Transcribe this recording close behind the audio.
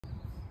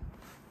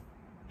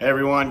Hey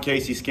everyone,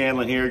 Casey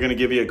Scanlon here. Going to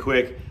give you a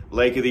quick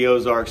Lake of the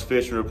Ozarks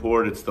fishing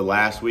report. It's the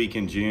last week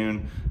in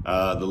June.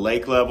 The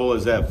lake level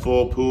is at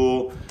full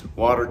pool.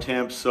 Water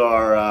temps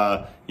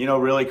are,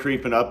 really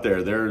creeping up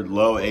there. They're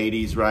low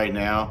 80s right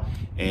now,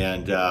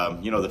 and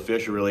the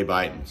fish are really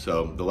biting.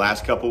 So the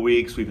last couple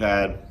weeks we've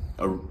had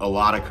a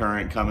lot of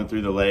current coming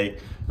through the lake,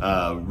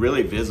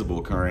 really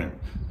visible current.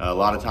 A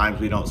lot of times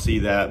we don't see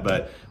that,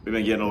 but we've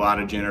been getting a lot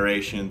of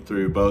generation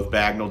through both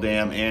Bagnell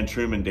Dam and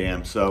Truman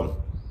Dam. So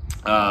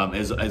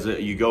as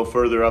you go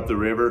further up the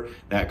river,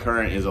 that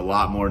current is a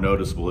lot more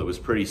noticeable. It was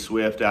pretty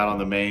swift out on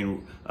the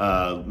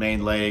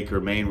main lake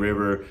or main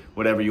river,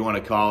 whatever you want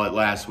to call it,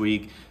 last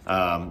week.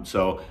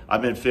 So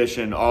I've been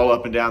fishing all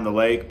up and down the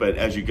lake, but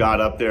as you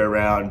got up there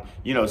around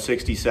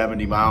 60,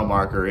 70 mile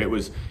marker, it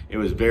was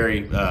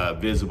very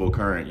visible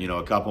current,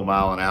 a couple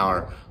mile an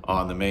hour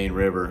on the main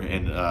river,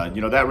 and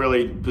that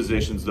really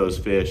positions those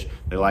fish.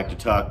 They like to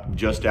tuck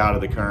just out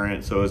of the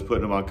current, so it's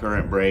putting them on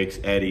current breaks,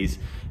 eddies,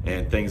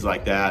 and things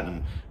like that.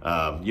 And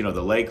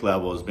the lake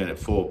level has been at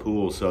full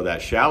pool, so that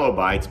shallow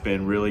bite's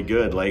been really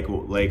good lake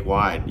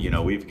wide.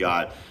 We've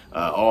got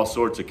all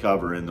sorts of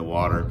cover in the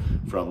water,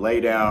 from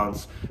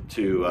laydowns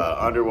to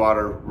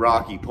underwater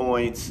rocky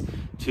points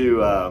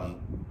to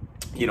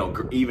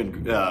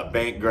even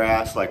bank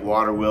grass like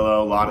water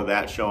willow, a lot of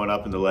that showing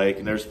up in the lake,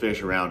 and there's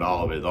fish around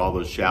all of it. All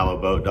those shallow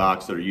boat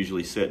docks that are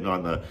usually sitting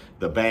on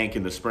the bank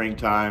in the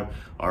springtime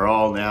are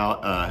all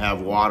now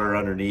have water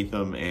underneath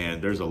them,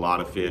 and there's a lot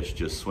of fish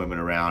just swimming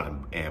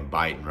around and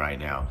biting right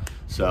now.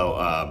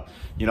 So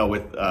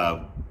with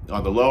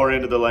on the lower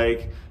end of the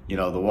lake,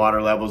 the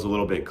water level's a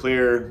little bit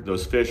clearer,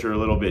 those fish are a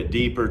little bit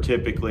deeper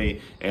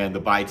typically, and the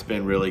bite's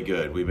been really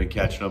good. We've been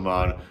catching them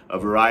on a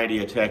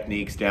variety of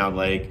techniques down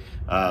lake,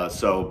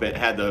 so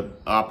had the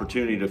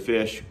opportunity to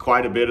fish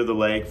quite a bit of the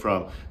lake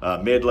from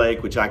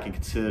mid-lake, which I can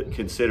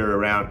consider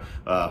around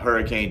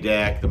Hurricane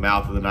Deck, the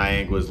mouth of the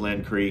Nianguas,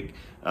 Lynn Creek,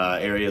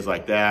 areas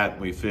like that.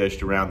 We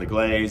fished around the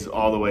Glaze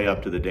all the way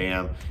up to the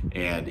dam,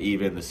 and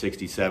even the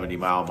 60, 70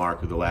 mile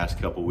mark of the last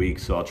couple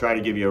weeks. So I'll try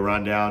to give you a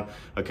rundown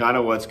of kind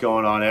of what's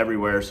going on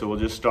everywhere. So we'll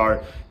just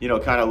start,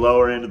 kind of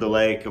lower into the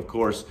lake. Of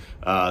course,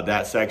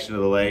 that section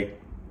of the lake,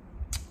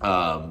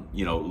 a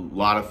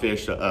lot of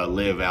fish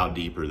live out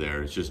deeper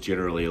there. It's just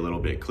generally a little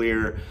bit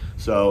clearer.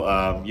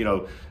 So,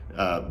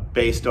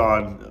 based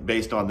on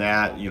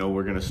that,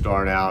 we're going to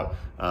start out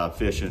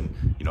fishing,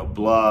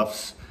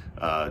 bluffs,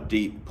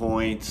 deep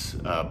points,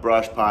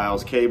 brush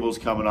piles, cables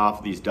coming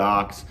off these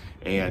docks,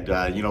 and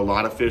a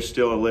lot of fish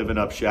still are living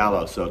up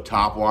shallow. So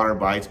top water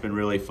bite's been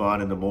really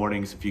fun in the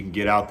mornings if you can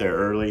get out there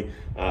early.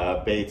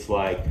 Baits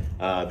like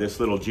this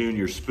little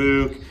junior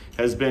spook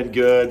has been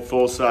good,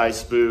 full-size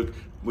spook.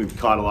 We've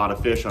caught a lot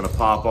of fish on a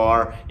pop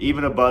R,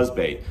 even a buzz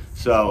bait.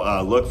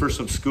 So look for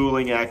some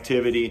schooling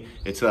activity.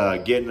 It's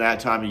getting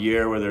that time of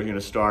year where they're going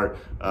to start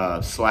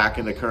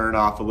slacking the current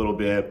off a little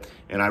bit.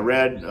 And I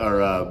read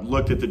or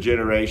looked at the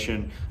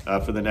generation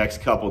for the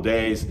next couple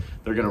days.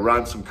 They're going to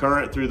run some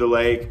current through the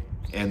lake,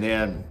 and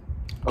then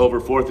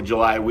over 4th of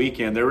July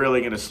weekend, they're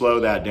really going to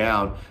slow that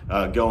down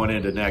going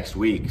into next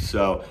week.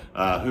 So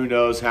who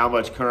knows how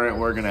much current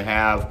we're going to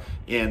have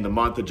in the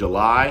month of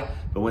July.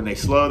 But when they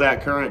slow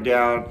that current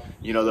down,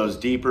 those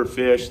deeper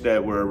fish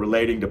that were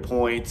relating to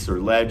points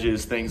or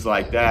ledges, things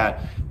like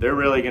that, they're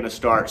really going to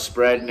start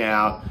spreading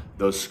out.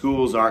 Those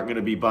schools aren't going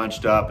to be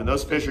bunched up, and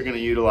those fish are going to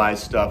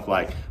utilize stuff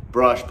like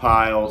brush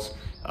piles,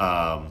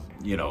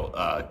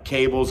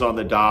 cables on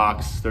the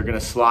docks. They're going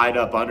to slide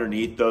up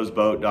underneath those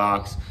boat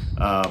docks,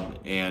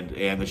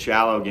 and the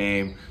shallow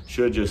game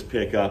should just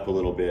pick up a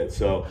little bit.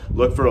 So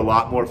look for a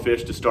lot more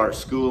fish to start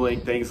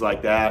schooling, things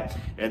like that.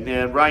 And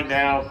then right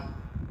now,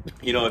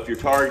 if you're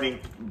targeting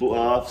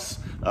bluffs,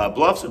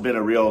 bluffs have been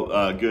a real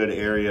good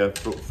area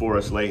for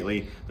us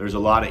lately. There's a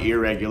lot of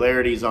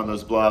irregularities on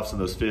those bluffs, and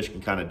those fish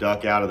can kind of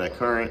duck out of that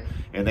current,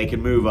 and they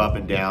can move up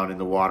and down in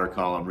the water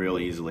column real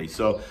easily.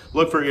 So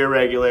look for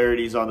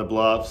irregularities on the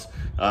bluffs,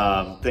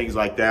 things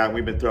like that.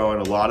 We've been throwing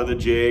a lot of the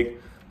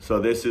jig. So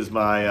this is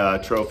my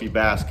Trophy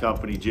Bass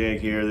Company jig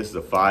here. This is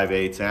a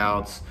 5/8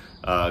 ounce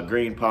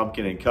green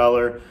pumpkin in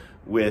color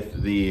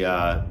with the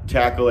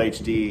Tackle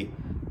HD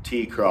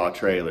T-Craw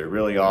trailer.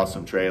 Really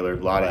awesome trailer, a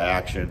lot of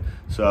action.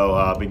 So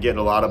I've been getting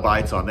a lot of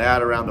bites on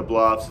that around the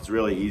bluffs. It's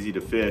really easy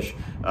to fish.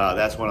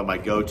 That's one of my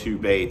go-to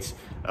baits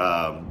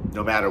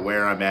no matter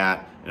where I'm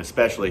at, and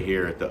especially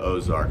here at the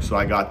Ozarks. So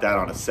I got that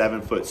on a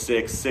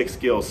 7'6",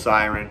 6-gill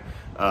siren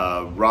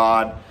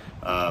rod,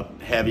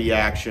 heavy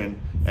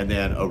action, and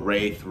then a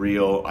Wraith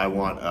reel. I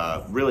want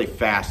a really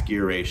fast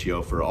gear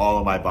ratio for all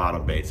of my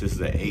bottom baits. This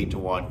is an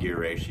 8-to-1 gear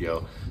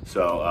ratio.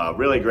 So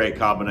really great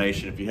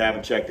combination. If you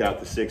haven't checked out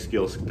the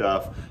 6-gill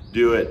stuff,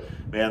 do it.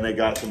 Man, they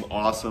got some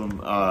awesome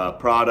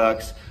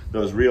products.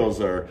 Those reels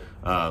are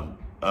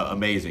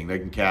amazing. They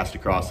can cast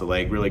across the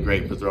lake. Really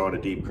great for throwing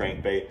a deep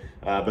crankbait.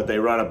 But they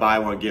run a buy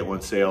one, get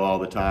one sale all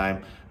the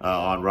time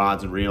on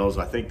rods and reels.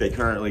 I think they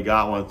currently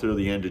got one through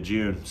the end of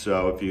June.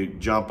 So if you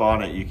jump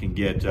on it, you can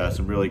get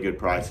some really good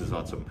prices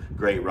on some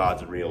great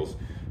rods and reels.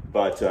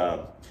 But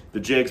the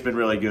jig's been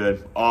really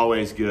good,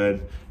 always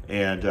good.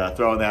 And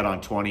throwing that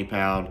on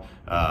 20-pound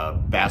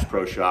Bass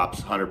Pro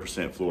Shops, 100%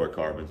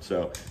 fluorocarbon.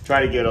 So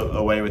try to get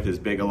away with as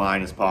big a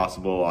line as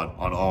possible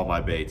on all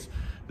my baits.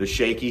 The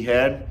shaky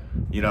head,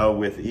 you know,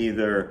 with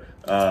either,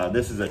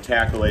 this is a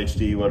Tackle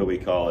HD, what do we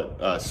call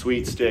it?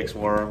 Sweet Sticks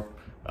worm.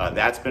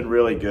 That's been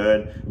really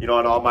good. You know,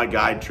 on all my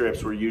guide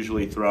trips, we're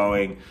usually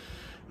throwing,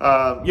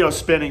 you know,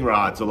 spinning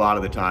rods a lot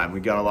of the time.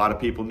 We've got a lot of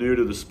people new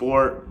to the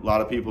sport, a lot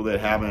of people that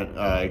haven't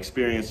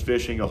experienced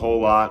fishing a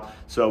whole lot.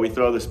 So we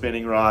throw the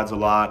spinning rods a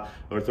lot.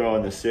 We're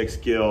throwing the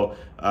 6-gill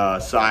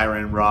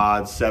siren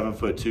rods,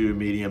 7'2",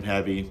 medium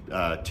heavy,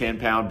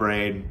 10-pound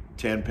braid,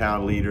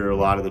 10-pound leader a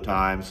lot of the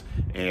times.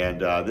 And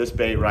this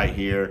bait right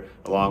here,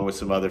 along with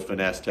some other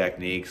finesse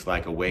techniques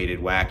like a weighted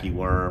wacky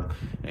worm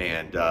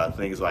and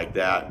things like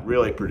that,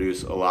 really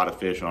produce a lot of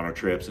fish on our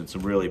trips, and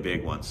some really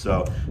big ones.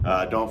 So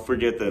don't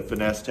forget the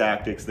finesse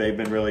tactics. They've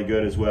been really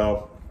good as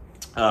well.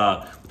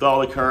 With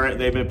all the current,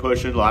 they've been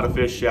pushing a lot of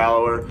fish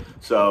shallower.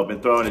 So I've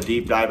been throwing a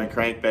deep diving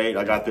crankbait.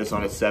 I got this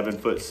on a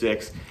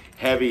 7'6"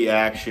 heavy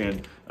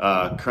action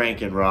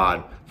cranking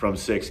rod from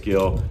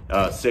 6-gill,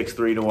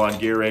 6:3-to-1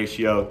 gear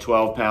ratio,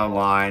 12-pound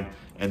line.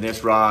 And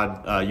this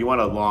rod, you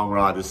want a long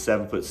rod, this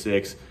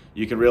 7'6".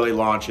 You can really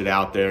launch it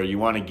out there. You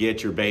want to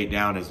get your bait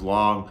down as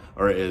long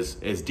or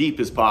as deep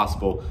as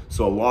possible.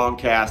 So a long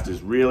cast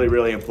is really,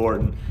 really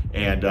important.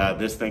 And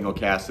this thing will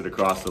cast it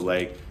across the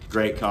lake.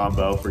 Great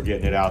combo for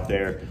getting it out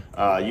there.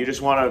 You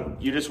just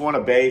want a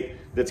bait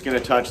that's going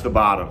to touch the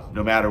bottom,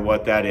 no matter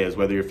what that is.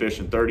 Whether you're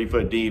fishing 30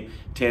 foot deep,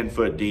 10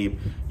 foot deep,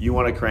 you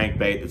want a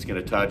crankbait that's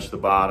going to touch the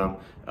bottom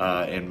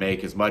and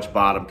make as much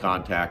bottom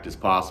contact as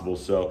possible.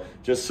 So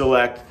just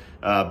select,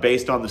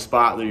 based on the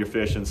spot that you're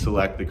fishing,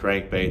 select the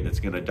crankbait that's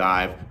going to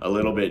dive a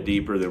little bit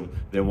deeper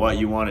than what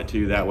you want it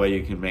to. That way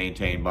you can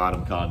maintain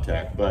bottom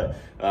contact. But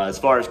as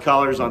far as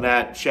colors on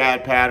that,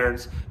 shad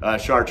patterns,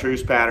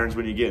 chartreuse patterns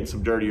when you get in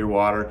some dirtier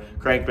water,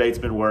 crankbait's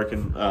been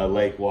working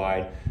lake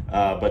wide.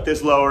 But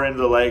this lower end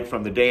of the lake,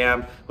 from the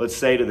dam, let's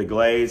say, to the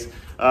glaze,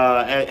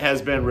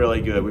 has been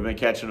really good. We've been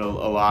catching a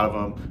lot of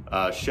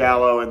them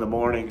shallow in the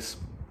mornings,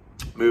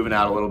 moving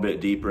out a little bit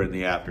deeper in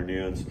the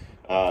afternoons.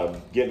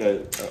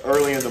 Getting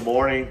early in the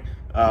morning,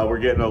 we're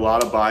getting a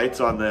lot of bites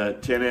on the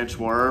 10-inch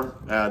worm.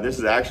 This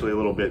is actually a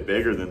little bit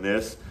bigger than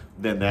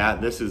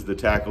that. This is the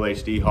Tackle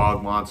HD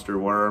Hog Monster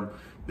worm.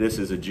 This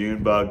is a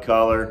June bug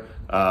color,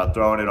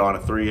 throwing it on a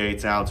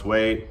 3/8 ounce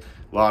weight.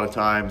 A lot of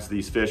times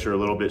these fish are a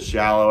little bit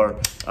shallower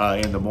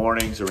in the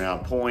mornings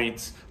around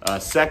points.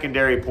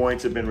 Secondary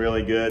points have been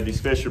really good. These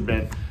fish have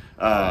been,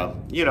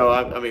 you know,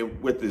 I mean,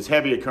 with as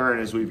heavy a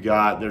current as we've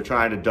got, they're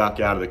trying to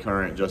duck out of the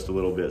current just a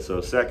little bit.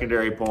 So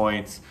secondary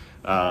points,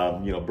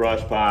 you know,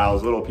 brush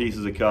piles, little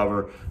pieces of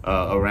cover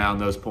around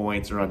those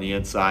points or on the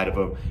inside of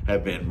them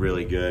have been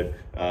really good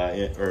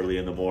early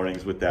in the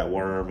mornings with that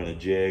worm and a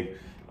jig.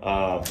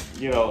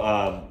 You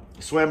know,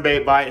 swim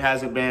bait bite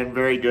hasn't been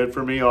very good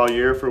for me all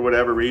year for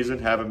whatever reason.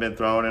 Haven't been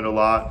throwing it a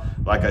lot.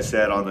 Like I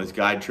said, on those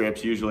guide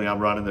trips, usually I'm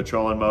running the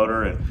trolling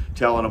motor and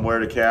telling them where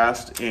to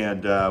cast,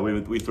 and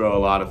we throw a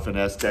lot of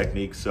finesse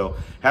techniques. So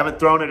haven't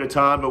thrown it a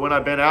ton, but when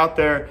I've been out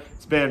there,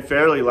 it's been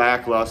fairly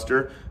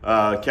lackluster.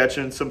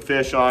 Catching some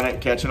fish on it,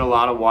 catching a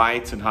lot of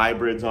whites and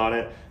hybrids on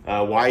it.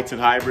 Whites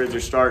and hybrids are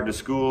starting to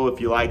school.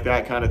 If you like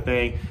that kind of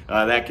thing,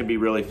 that can be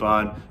really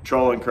fun.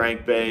 Trolling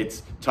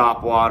crankbaits,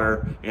 top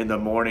water in the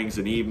mornings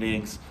and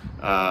evenings.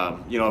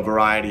 You know, a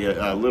variety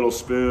of little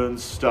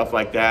spoons, stuff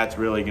like that's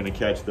really going to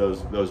catch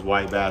those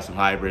white bass and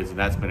hybrids, and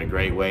that's been a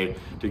great way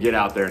to get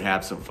out there and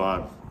have some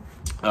fun.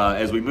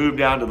 As we move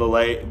down the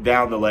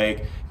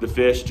lake, the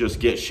fish just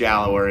get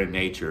shallower in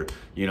nature.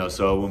 You know,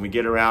 so when we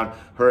get around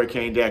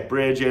Hurricane Deck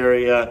Bridge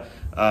area,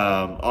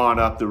 on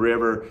up the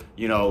river,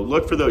 you know,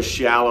 look for those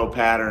shallow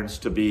patterns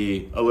to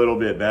be a little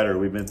bit better.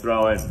 We've been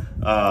throwing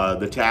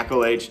the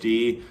Tackle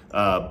HD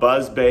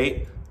buzz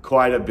bait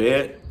quite a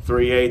bit,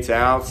 3/8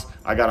 ounce.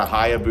 I got a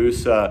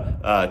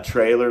Hayabusa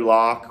trailer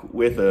lock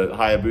with a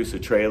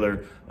Hayabusa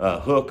trailer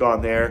hook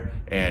on there,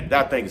 and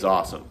that thing's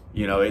awesome.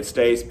 You know, it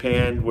stays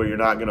pinned where you're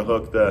not going to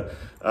hook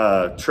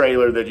the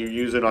trailer that you're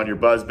using on your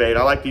buzz bait.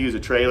 I like to use a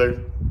trailer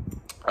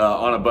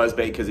on a buzz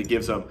bait because it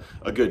gives them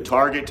a good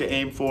target to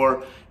aim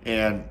for,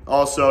 and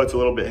also it's a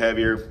little bit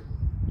heavier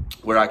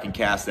where I can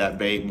cast that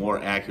bait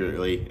more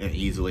accurately and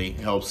easily. It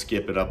helps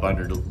skip it up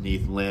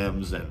underneath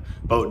limbs and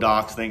boat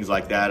docks, things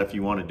like that if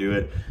you want to do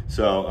it.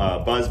 So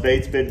buzz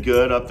bait's been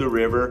good up the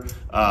river.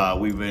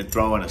 We've been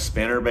throwing a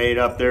spinner bait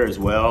up there as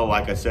well.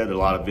 Like I said, a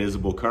lot of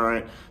visible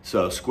current.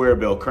 So square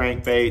bill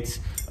crankbaits,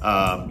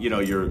 you know,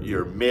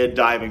 your mid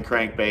diving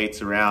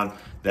crankbaits around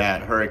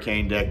that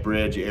Hurricane Deck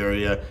Bridge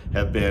area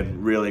have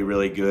been really,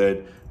 really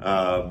good,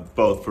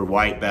 both for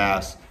white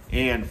bass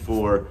and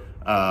for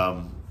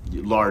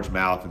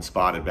largemouth and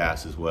spotted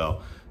bass as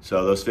well.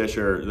 So those fish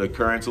the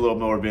current's a little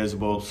more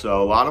visible.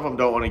 So a lot of them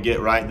don't want to get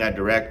right in that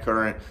direct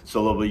current.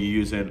 So they'll be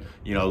using,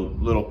 you know,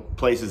 little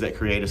places that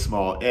create a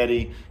small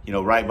eddy, you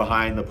know, right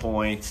behind the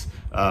points,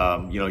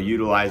 you know,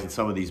 utilizing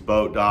some of these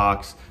boat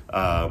docks,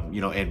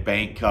 and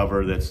bank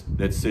cover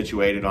that's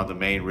situated on the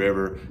main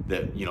river,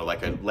 that,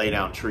 like a lay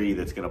down tree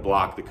that's going to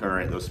block the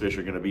current. Those fish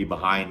are going to be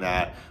behind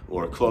that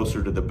or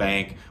closer to the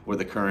bank where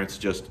the current's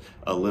just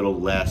a little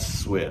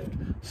less swift.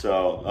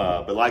 So,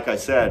 but like I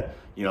said,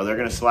 they're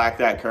going to slack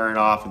that current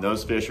off and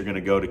those fish are going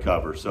to go to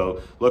cover.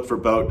 So look for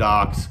boat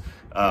docks,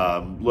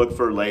 look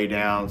for lay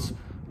downs,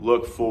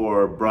 look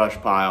for brush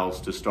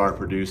piles to start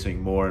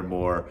producing more and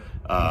more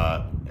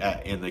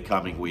in the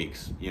coming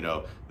weeks.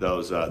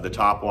 The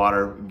top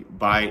water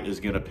bite is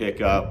going to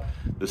pick up,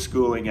 the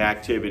schooling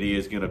activity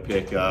is going to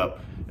pick up.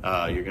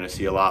 You're going to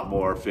see a lot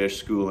more fish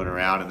schooling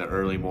around in the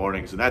early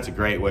mornings, and that's a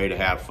great way to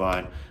have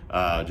fun.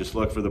 Just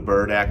look for the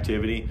bird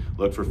activity,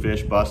 look for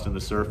fish busting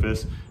the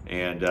surface,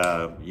 and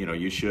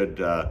you should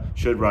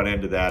run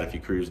into that if you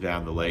cruise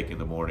down the lake in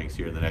the mornings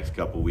here in the next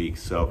couple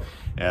weeks. So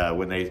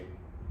when they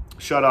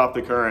shut off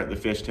the current, the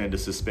fish tend to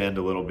suspend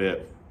a little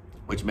bit,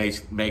 which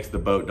makes the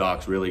boat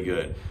docks really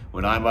good.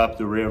 When I'm up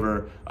the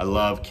river, I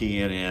love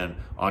keying in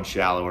on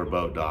shallower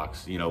boat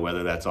docks,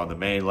 whether that's on the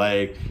main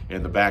lake,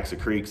 in the backs of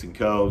creeks and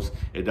coves,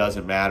 it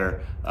doesn't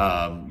matter.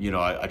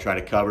 I try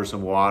to cover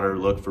some water,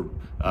 look for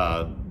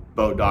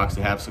boat docks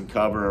that have some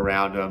cover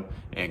around them,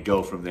 and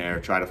go from there.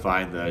 Try to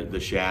find the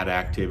shad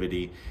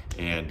activity.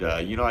 And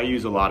I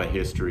use a lot of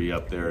history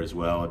up there as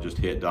well, and just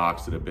hit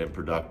docks that have been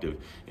productive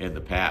in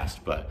the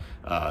past. But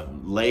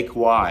lake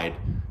wide,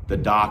 the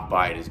dock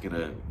bite is going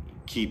to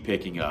keep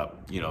picking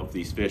up.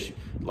 These fish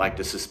like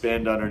to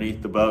suspend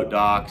underneath the boat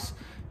docks.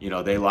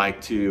 They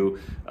like to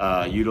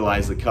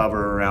utilize the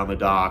cover around the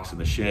docks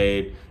and the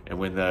shade. And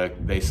when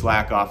they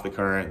slack off the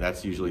current,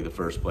 that's usually the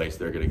first place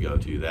they're going to go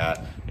to,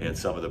 that and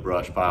some of the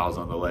brush piles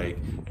on the lake.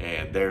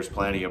 And there's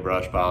plenty of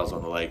brush piles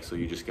on the lake, so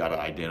you just got to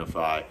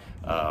identify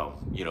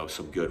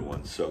some good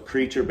ones. So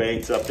creature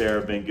baits up there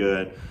have been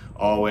good.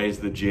 Always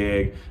the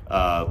jig.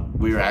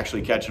 We were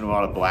actually catching a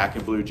lot of black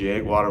and blue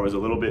jig. Water was a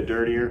little bit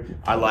dirtier.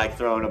 I like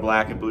throwing a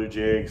black and blue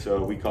jig,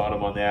 so we caught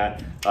them on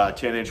that.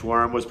 10-inch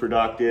worm was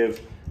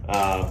productive.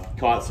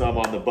 Caught some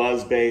on the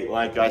buzz bait,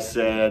 like I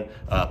said.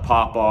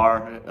 Pop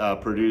R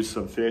produced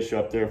some fish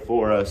up there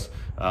for us.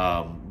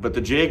 But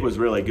the jig was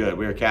really good.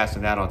 We were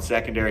casting that on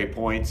secondary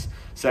points.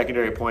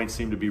 Secondary points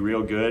seem to be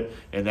real good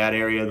in that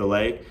area of the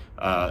lake,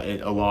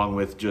 along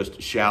with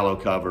just shallow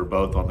cover,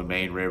 both on the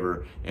main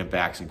river and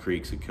backs and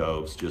creeks and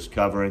coves. Just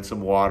covering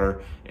some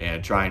water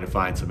and trying to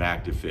find some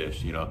active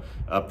fish.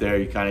 Up there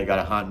you kind of got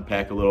to hunt and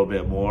peck a little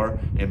bit more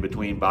in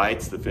between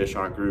bites. The fish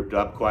aren't grouped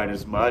up quite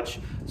as much.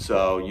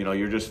 So,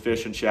 you're just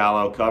fishing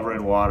shallow,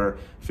 covering water,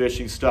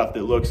 fishing stuff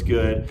that looks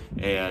good,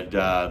 and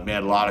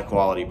man, a lot of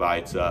quality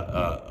bites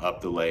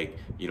up the lake,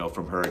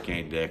 from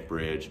Hurricane Deck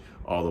Bridge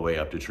all the way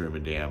up to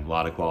Truman Dam. A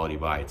lot of quality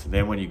bites. And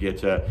then when you get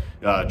to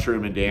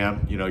Truman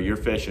Dam, you're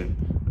fishing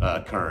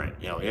current.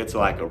 It's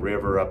like a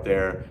river up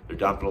there. They're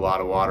dumping a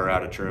lot of water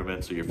out of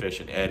Truman, so you're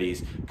fishing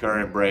eddies,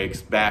 current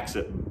breaks, back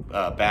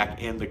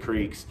in the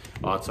creeks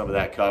on some of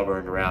that cover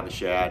and around the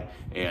shad.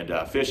 And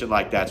fishing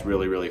like that's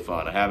really, really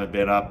fun. I haven't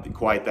been up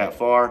quite that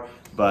far,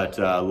 but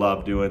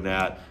love doing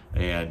that.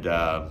 And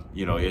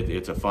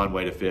it's a fun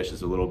way to fish.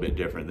 It's a little bit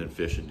different than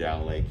fishing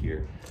down lake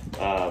here.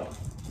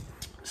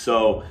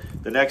 So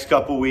the next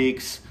couple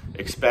weeks,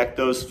 expect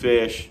those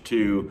fish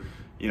to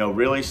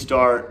really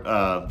start.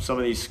 Some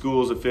of these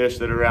schools of fish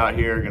that are out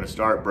here are going to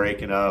start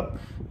breaking up.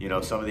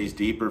 Some of these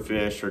deeper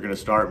fish are going to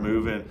start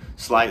moving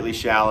slightly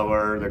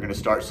shallower. They're going to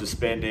start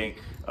suspending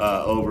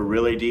over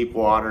really deep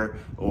water,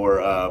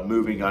 or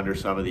moving under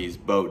some of these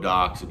boat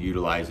docks and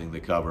utilizing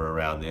the cover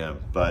around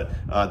them. But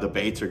the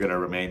baits are going to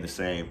remain the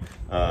same.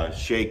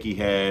 Shaky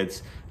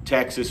heads,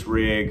 Texas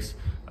rigs,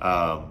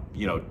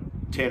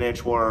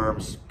 10-inch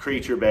worms,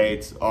 creature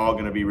baits, all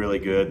going to be really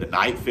good. The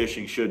night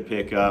fishing should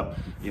pick up.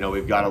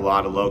 We've got a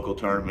lot of local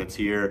tournaments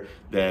here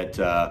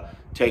that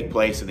take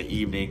place in the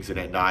evenings and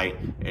at night,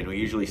 and we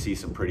usually see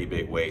some pretty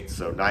big weights.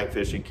 So night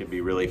fishing can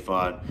be really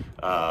fun.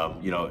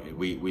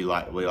 We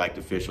like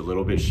to fish a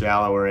little bit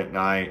shallower at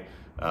night,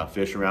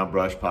 fish around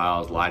brush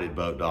piles, lighted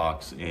boat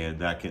docks, and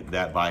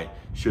that bite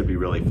should be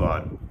really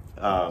fun.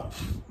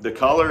 The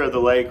color of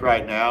the lake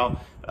right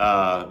now,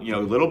 a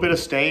little bit of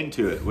stain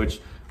to it,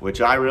 which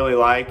I really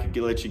like.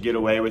 It lets you get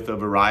away with a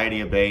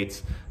variety of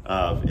baits,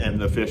 and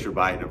the fish are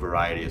biting a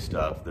variety of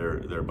stuff.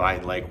 They're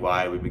biting lake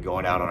wide. We've been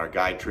going out on our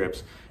guide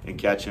trips and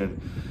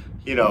catching,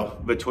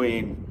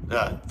 between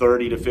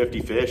 30 to 50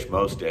 fish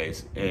most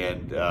days,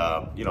 and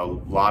a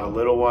lot of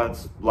little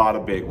ones, a lot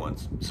of big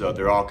ones. So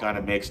they're all kind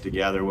of mixed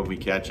together when we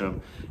catch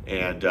them,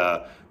 and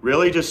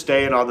really just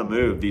staying on the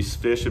move. These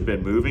fish have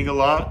been moving a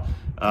lot,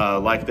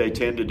 like they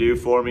tend to do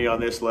for me on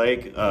this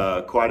lake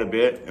quite a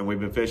bit, and we've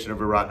been fishing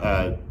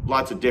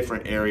lots of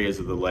different areas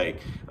of the lake,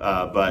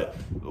 but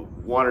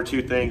one or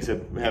two things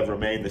have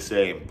remained the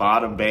same.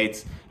 Bottom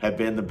baits have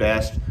been the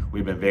best.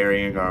 We've been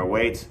varying our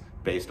weights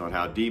based on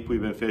how deep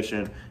we've been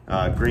fishing.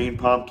 Green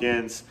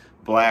pumpkins,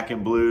 black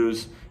and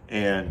blues,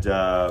 and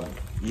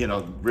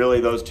really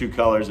those two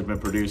colors have been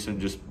producing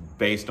just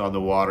based on the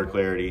water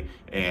clarity,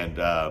 and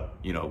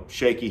you know,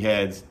 shaky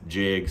heads,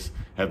 jigs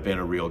have been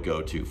a real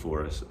go-to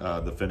for us.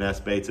 The finesse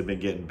baits have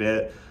been getting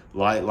bit,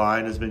 light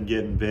line has been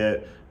getting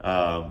bit,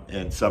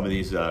 and some of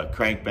these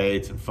crank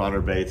baits and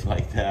funner baits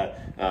like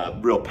that,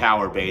 real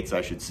power baits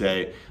I should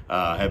say,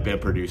 have been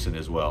producing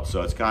as well.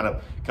 So it's kind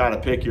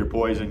of pick your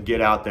poison,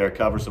 get out there,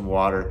 cover some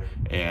water,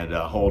 and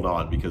hold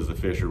on, because the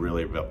fish are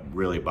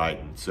really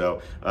biting.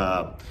 So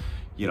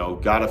you know,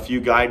 got a few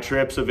guide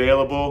trips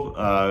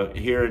available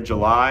here in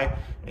July,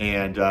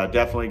 and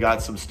definitely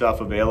got some stuff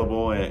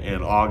available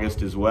in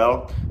August as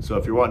well. So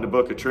if you're wanting to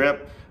book a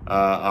trip,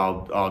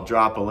 I'll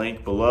drop a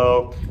link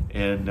below,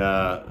 and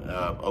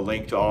a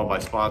link to all my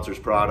sponsors'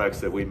 products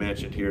that we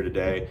mentioned here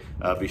today.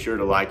 Be sure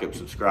to like and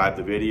subscribe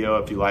the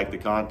video if you like the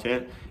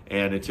content.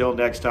 And until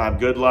next time,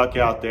 good luck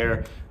out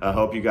there. I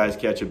hope you guys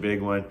catch a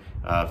big one.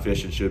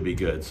 Fishing should be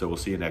good. So we'll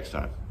see you next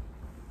time.